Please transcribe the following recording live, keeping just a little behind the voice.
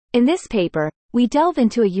In this paper, we delve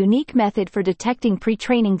into a unique method for detecting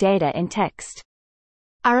pre-training data in text.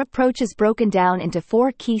 Our approach is broken down into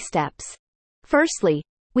 4 key steps. Firstly,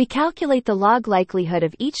 we calculate the log likelihood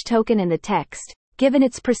of each token in the text, given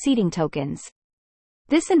its preceding tokens.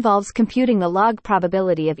 This involves computing the log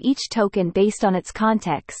probability of each token based on its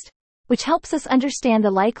context, which helps us understand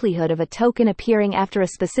the likelihood of a token appearing after a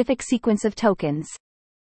specific sequence of tokens.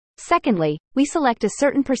 Secondly, we select a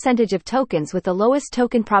certain percentage of tokens with the lowest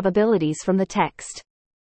token probabilities from the text.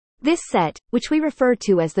 This set, which we refer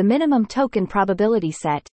to as the minimum token probability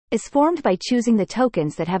set, is formed by choosing the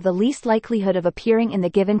tokens that have the least likelihood of appearing in the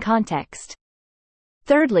given context.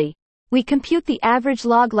 Thirdly, we compute the average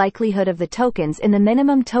log likelihood of the tokens in the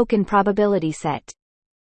minimum token probability set.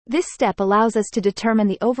 This step allows us to determine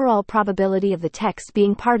the overall probability of the text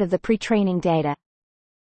being part of the pre-training data.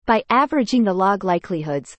 By averaging the log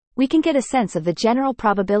likelihoods, we can get a sense of the general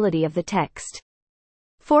probability of the text.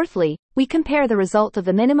 Fourthly, we compare the result of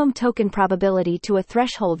the minimum token probability to a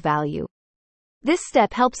threshold value. This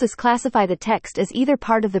step helps us classify the text as either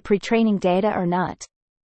part of the pre-training data or not.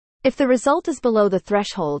 If the result is below the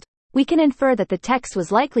threshold, we can infer that the text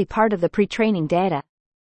was likely part of the pre-training data.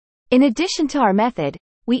 In addition to our method,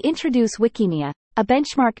 we introduce Wikimedia, a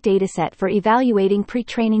benchmark dataset for evaluating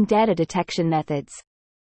pre-training data detection methods.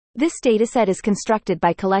 This dataset is constructed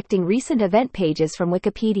by collecting recent event pages from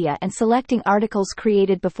Wikipedia and selecting articles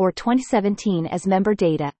created before 2017 as member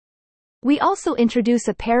data. We also introduce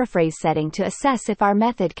a paraphrase setting to assess if our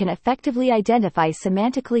method can effectively identify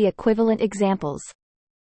semantically equivalent examples.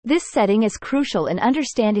 This setting is crucial in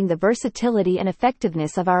understanding the versatility and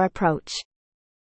effectiveness of our approach.